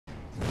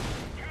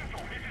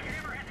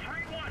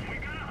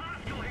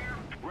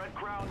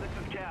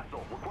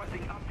Castle.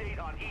 Requesting update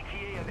on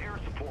ETA and air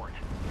support.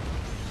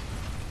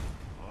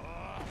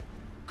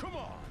 Come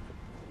on!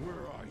 Where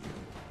are you?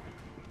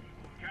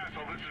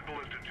 Castle, this is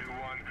Ballista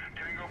 2-1.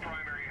 Tango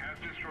Primary has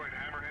destroyed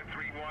Hammerhead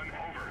 3-1.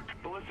 Over.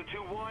 Ballista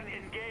 2-1,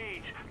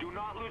 engage. Do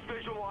not lose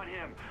visual on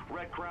him.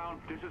 Red Crown,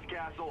 this is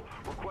Castle.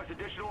 Request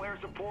additional air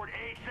support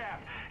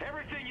ASAP.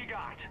 Everything you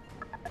got.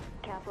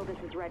 Castle, this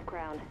is Red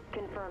Crown.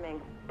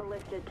 Confirming.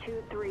 Ballista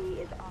 2-3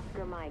 is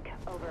Oscar Mike.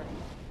 Over.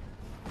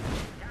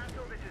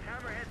 Castle, this is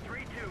Hammerhead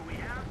 3-2. We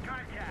have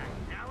contact.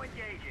 Now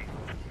engaging.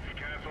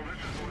 Castle, this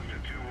is Ballista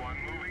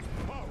 2-1. Moving.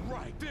 All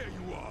right, there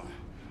you are.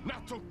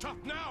 Not so tough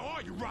now,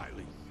 are you,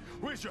 Riley?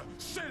 Where's your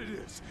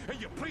sedatives and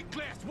your plate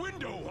glass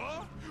window,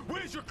 huh?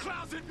 Where's your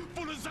closet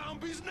full of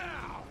zombies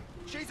now?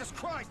 Jesus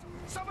Christ!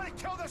 Somebody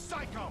kill this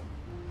psycho!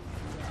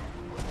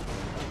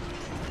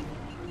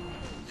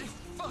 You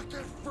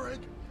fucking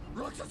freak!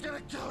 Rooks is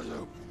gonna kill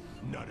you!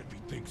 Not if he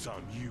thinks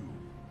I'm you.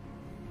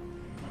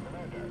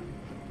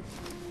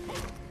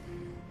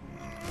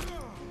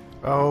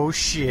 Oh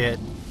shit.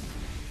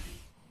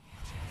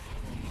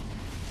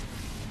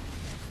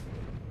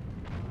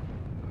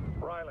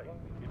 Riley,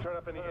 you turn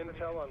up any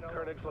intel on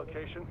Koenig's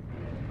location?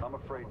 I'm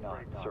afraid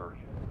not, sir.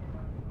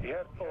 He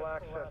had full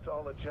access to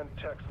all of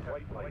Gentek's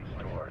white light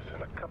stores,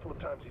 and a couple of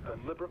times he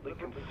deliberately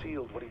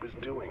concealed what he was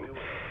doing.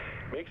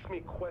 Makes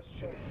me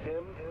question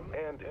him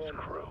and his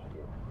crew.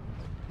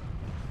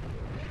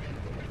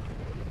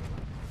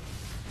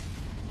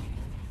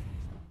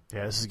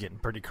 Yeah, this is getting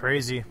pretty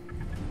crazy.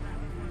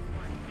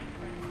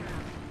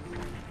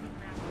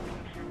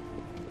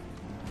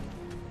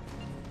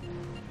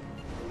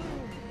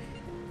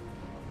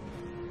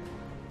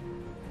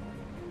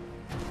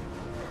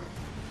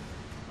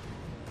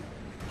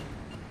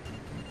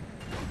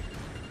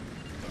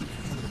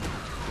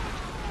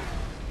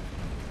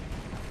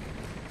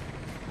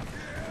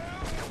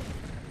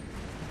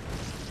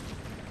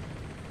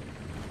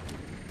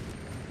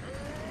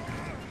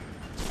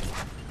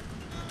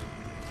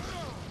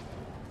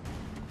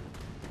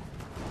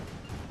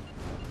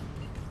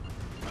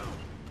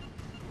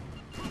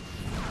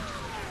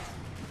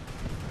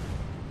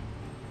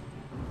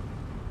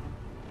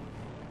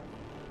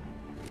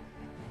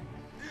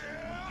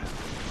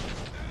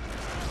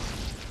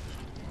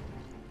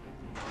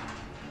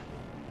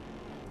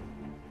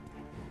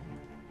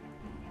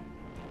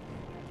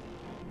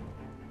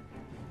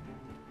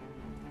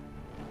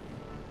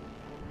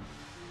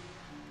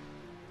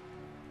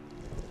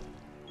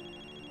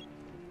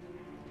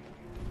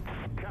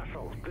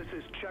 Castle, this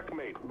is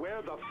Checkmate.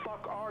 Where the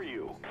fuck are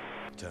you?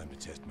 Time to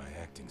test my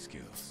acting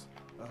skills.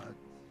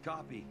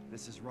 Copy.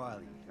 This is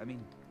Riley. I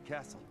mean,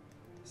 Castle.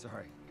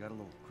 Sorry, got a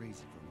little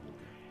crazy for a moment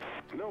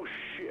there. No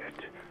shit.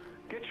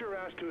 Get your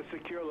ass to a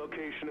secure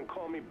location and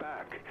call me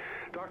back.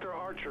 Dr.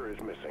 Archer is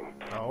missing.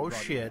 Oh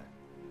shit.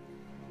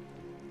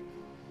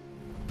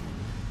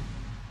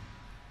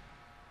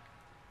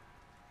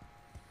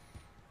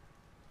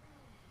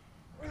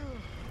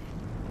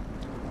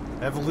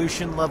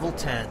 Evolution level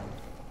 10.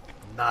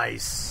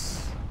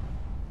 Nice.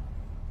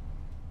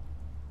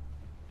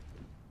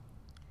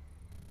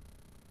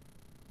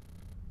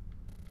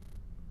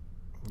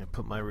 I'm gonna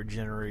put my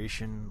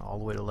regeneration all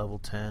the way to level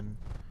 10.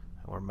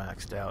 We're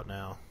maxed out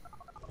now.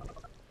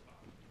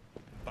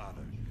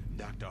 Father,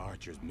 Dr.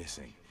 Archer's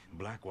missing.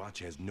 Blackwatch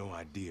has no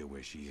idea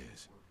where she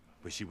is.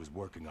 But she was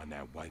working on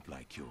that white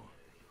light cure.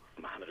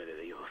 Madre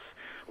de Dios.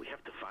 We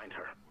have to find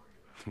her.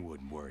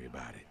 Wouldn't worry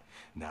about it.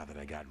 Now that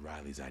I got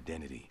Riley's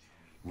identity,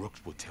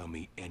 Rooks will tell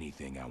me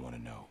anything I want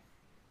to know.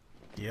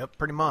 Yep,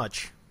 pretty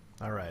much.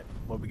 Alright,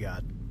 what we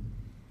got?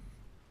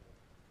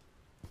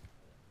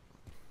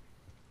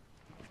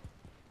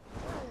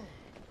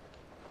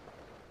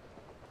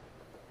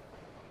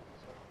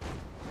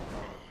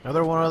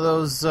 Another one of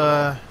those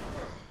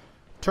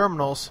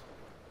terminals.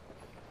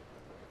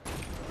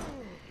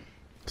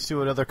 See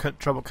what other kind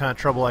of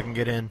trouble I can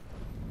get in.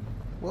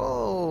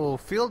 Whoa,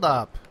 field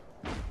op.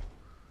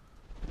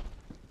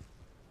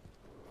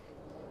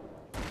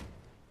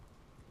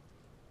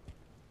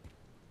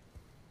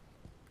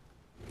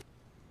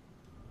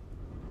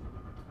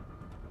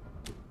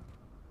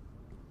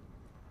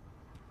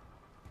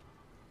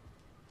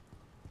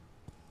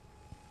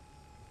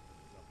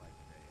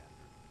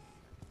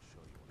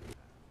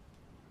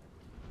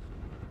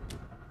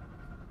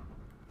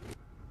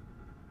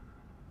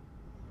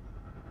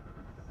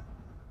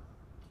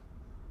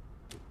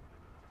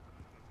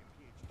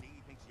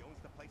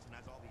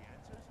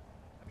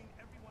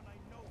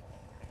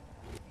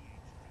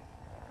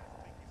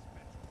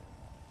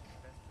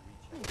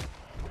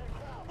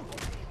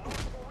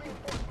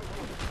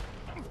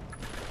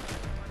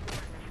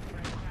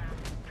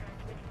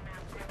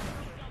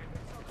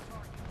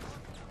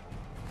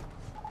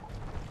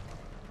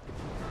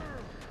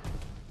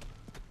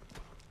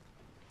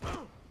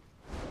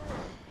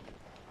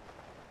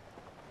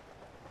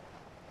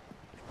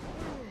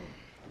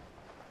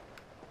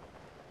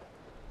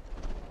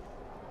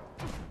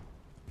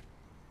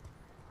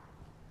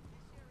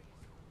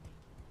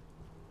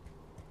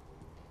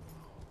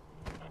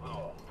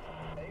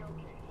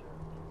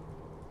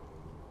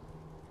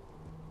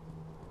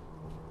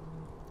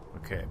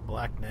 Okay,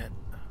 BlackNet.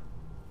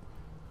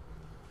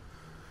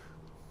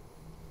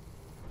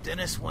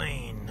 Dennis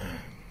Wayne.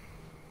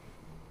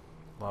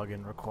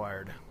 Login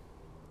required.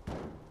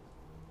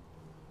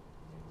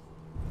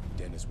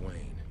 Dennis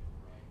Wayne,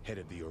 head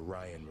of the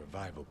Orion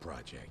Revival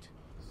Project.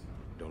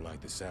 Don't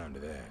like the sound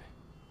of that.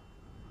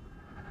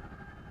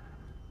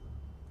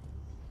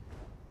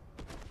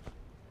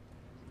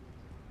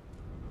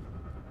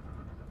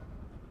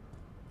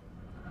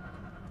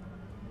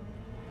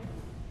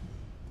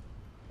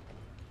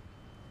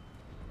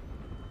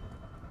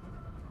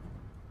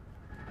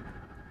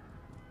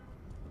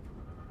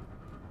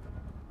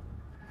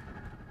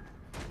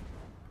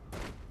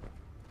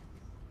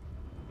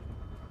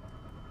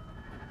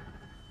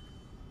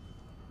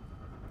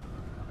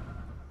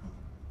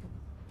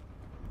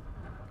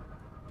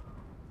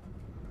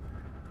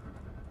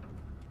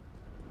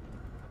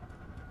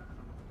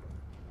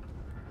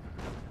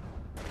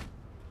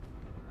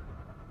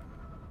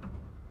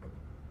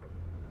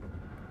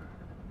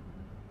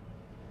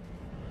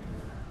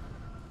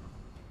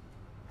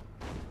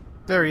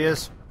 There he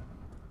is.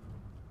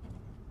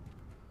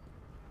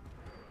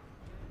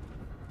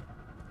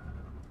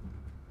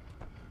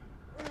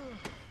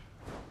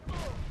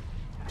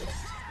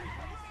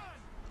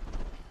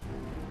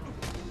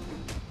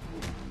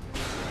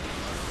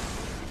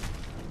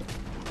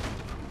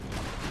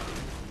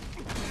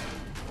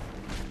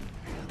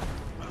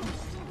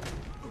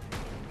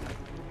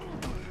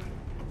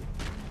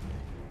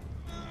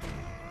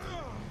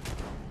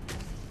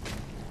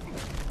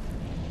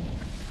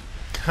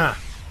 Huh.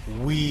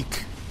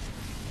 Weak.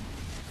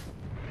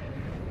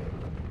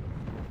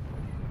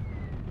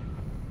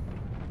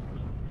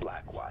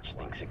 Blackwatch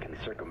thinks it can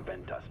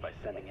circumvent us by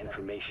sending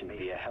information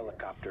via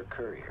helicopter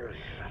couriers.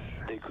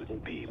 They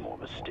couldn't be more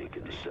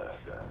mistaken, sir.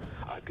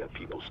 I've got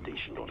people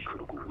stationed on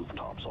critical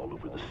rooftops all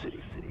over the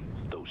city.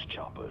 Those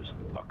choppers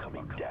are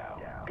coming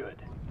down.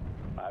 Good.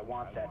 I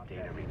want that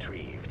data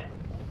retrieved.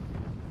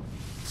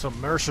 So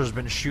Mercer's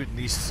been shooting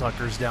these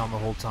suckers down the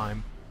whole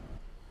time.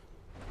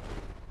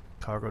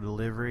 Cargo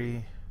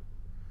delivery.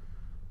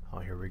 Oh,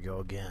 here we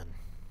go again.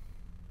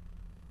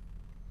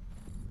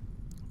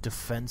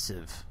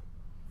 Defensive.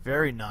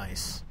 Very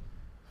nice.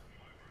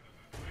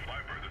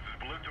 Viper, this is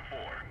Ballista 4,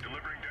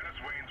 delivering Dennis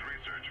Wayne's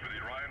research for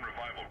the Orion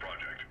Revival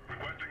Project.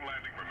 Requesting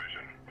landing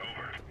permission.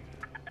 Over.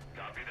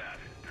 Copy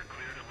that. You're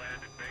clear to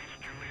land at base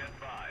Juliet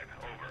 5.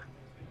 Over.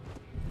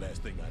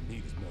 Last thing I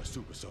need is more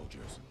super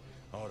soldiers.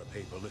 I ought to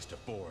pay Ballista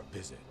 4 a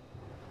visit.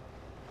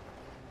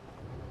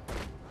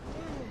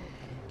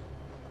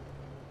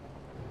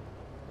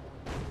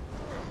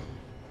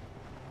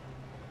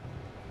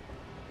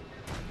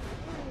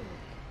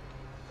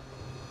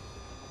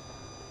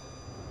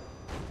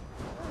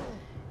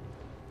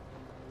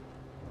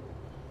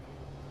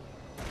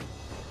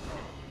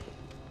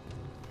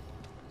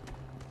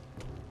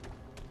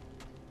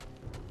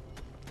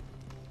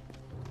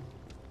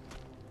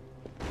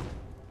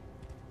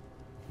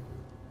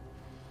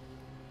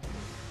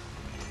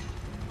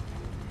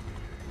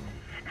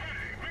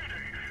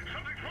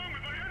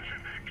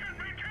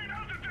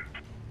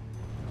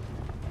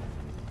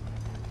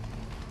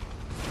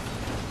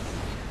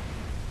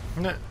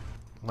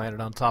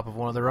 Landed on top of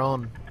one of their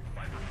own.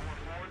 Viper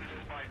 4-4, this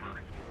is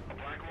Viper. A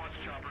Blackwatch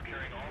chopper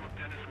carrying all of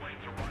Dennis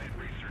Wayne's Orion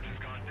research has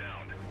gone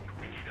down.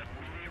 We need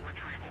immediate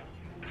retrieval.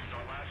 This is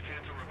our last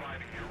chance of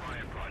reviving the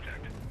Orion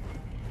project.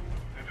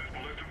 This is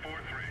Ballista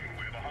 4-3.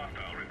 We have a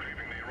hostile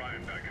retrieving the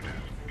Orion packages.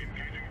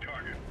 Engaging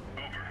target.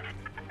 Over.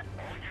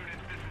 All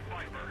units, this is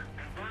Viper.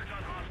 Converge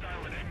on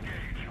hostile and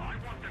engage. I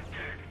want them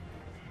dead.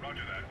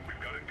 Roger that. We've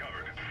got it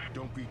covered.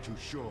 Don't be too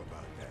sure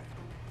about that.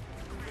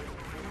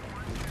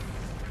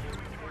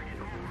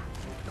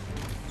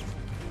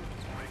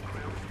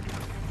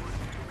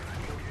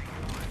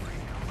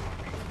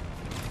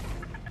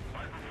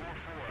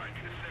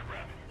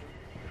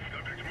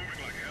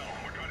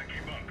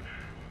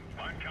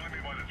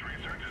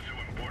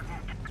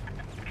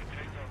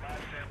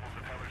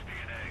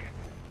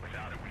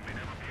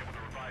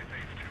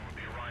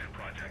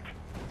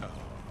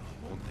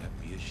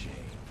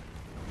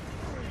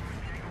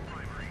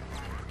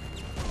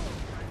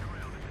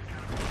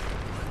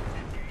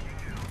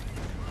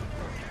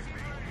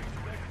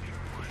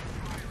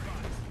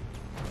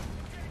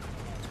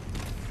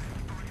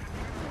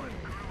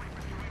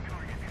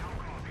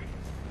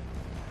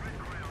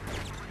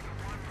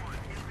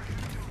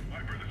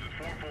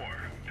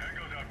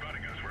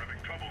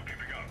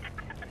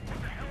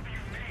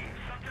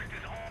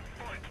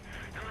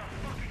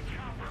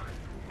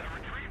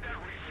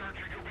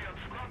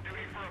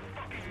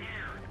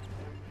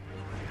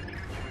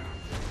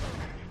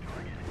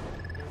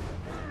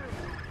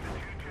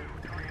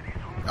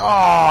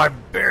 Oh, I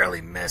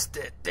barely missed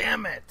it.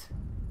 Damn it.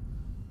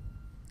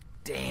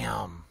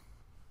 Damn.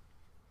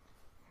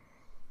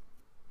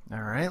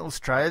 Alright, let's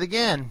try it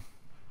again.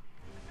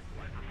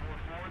 Viper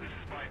 4-4, this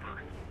is Viper.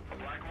 A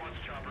Blackwatch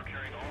chopper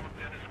carrying all of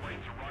Dennis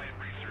Wayne's Orion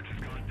research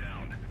has gone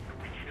down.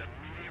 We need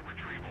immediate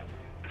retrieval.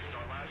 This is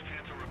our last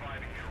chance of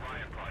reviving the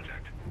Orion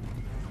project.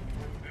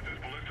 This is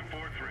Ballista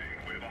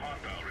 4-3. We have a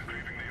hostile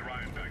retrieving the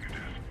Orion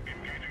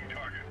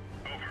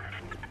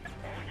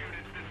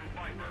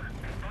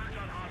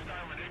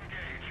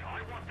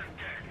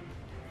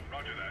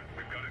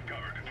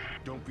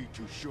Don't be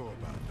too sure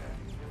about that.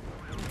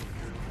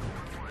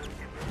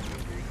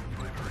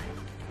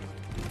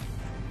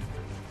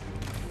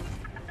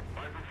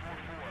 Viper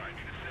 4-4, I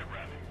need a sit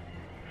rep.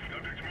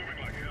 Subject's moving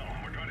like hell.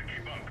 We're trying to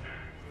keep up.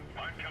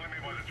 Mind telling me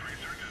why this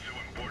research is so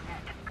important?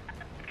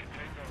 It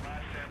contains our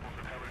last samples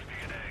of Heller's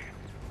DNA.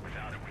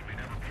 Without it, we may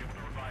never be able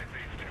to revive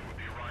Phase 2 of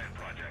the Orion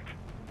Project.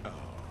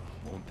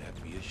 Oh, won't that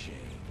be a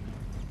shame?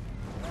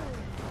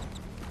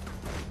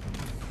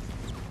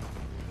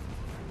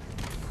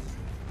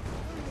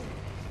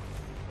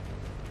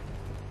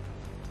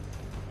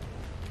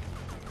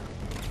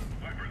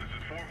 Viper, this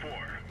is 4-4.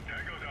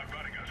 Tango's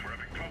outrunning us. We're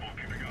having trouble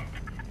keeping up.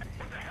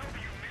 What the hell do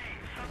you mean?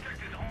 Subject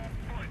is on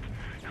foot.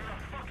 You're a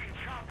fucking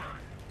chopper.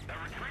 Now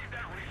retrieve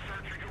that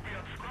research or you'll be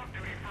on scrub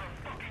duty for a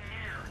fucking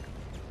year.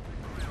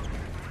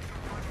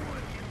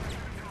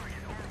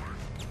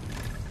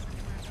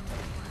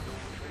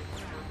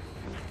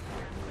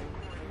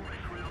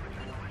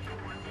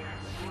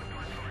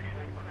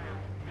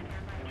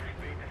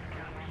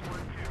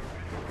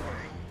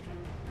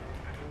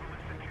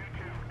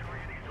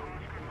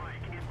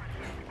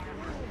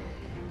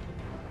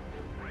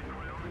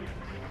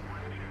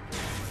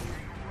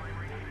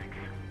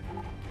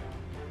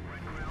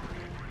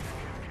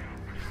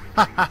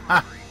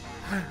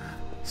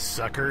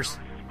 Suckers.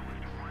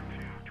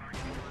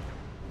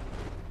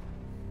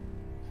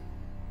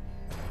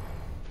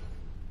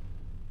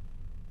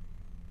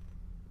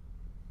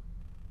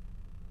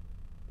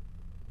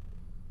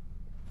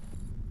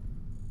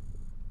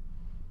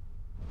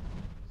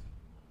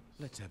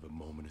 Let's have a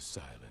moment of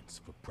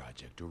silence for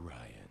Project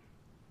Orion.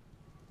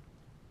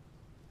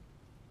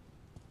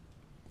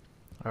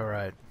 All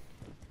right.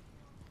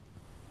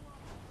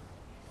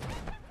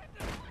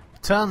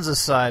 Tons of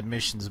side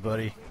missions,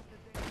 buddy.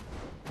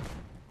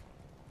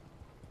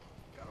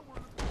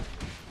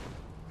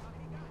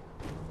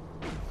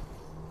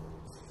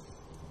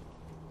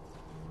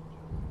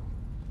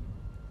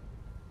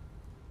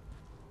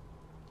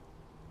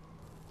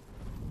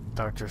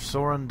 Dr.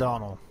 Soren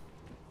Donnell.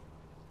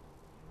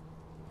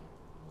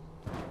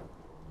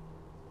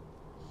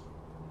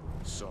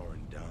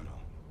 Soren Donnell.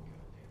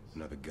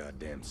 Another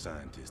goddamn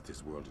scientist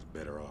this world is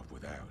better off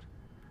without.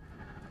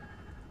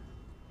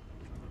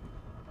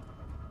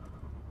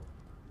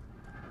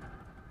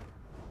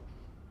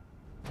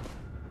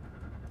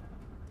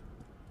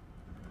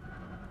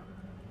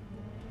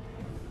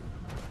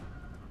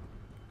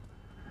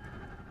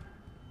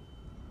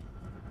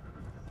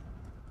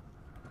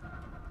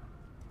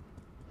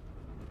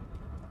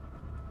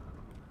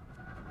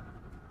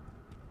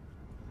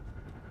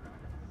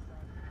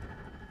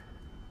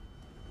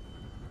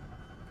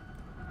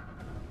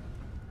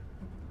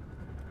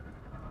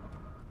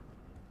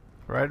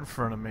 Right in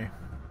front of me.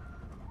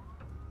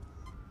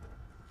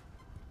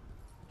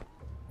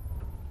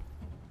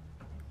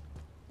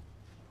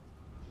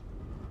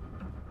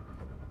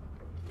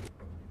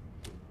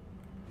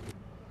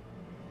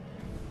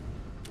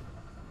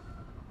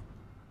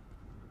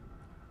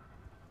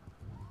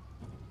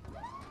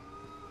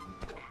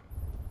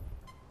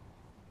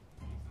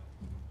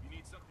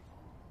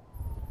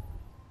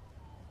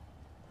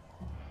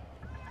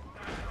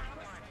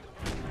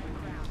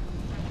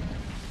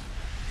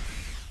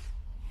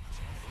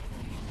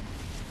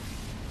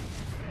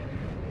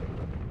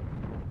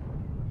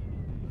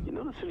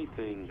 Notice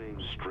anything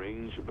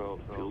strange about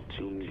Field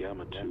Team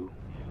Gamma 2?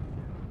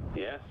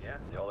 Yes,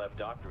 they all have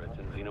doctorates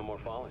in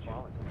xenomorphology.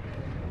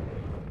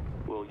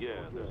 Well,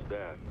 yeah, there's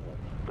that.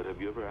 But have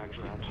you ever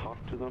actually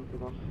talked to them?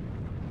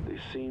 They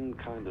seem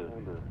kind of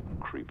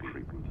creepy.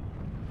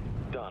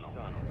 Donald,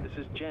 this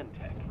is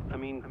Gen-Tech. I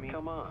mean,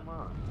 come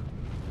on.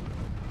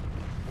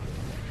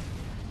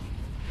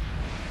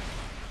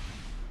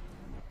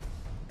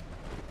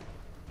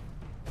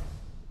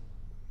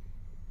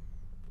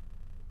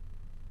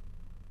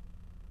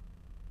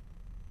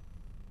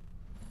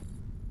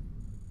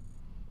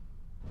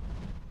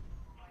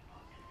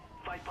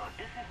 Viper,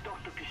 this is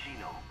Dr.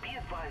 Casino. Be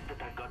advised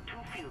that I've got two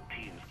field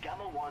teams,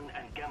 Gamma 1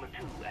 and Gamma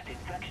 2, at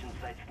infection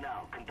sites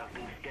now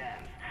conducting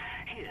scans.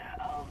 Here,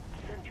 I'll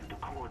send you the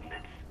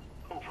coordinates.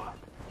 Over.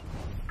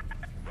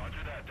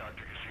 Roger that,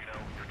 Dr. Casino.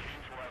 Your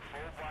teams will have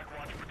full Black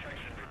Watch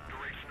protection for the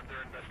duration of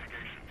their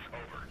investigations.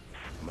 Over.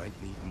 Might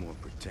need more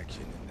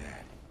protection than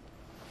that.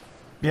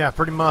 Yeah,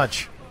 pretty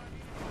much.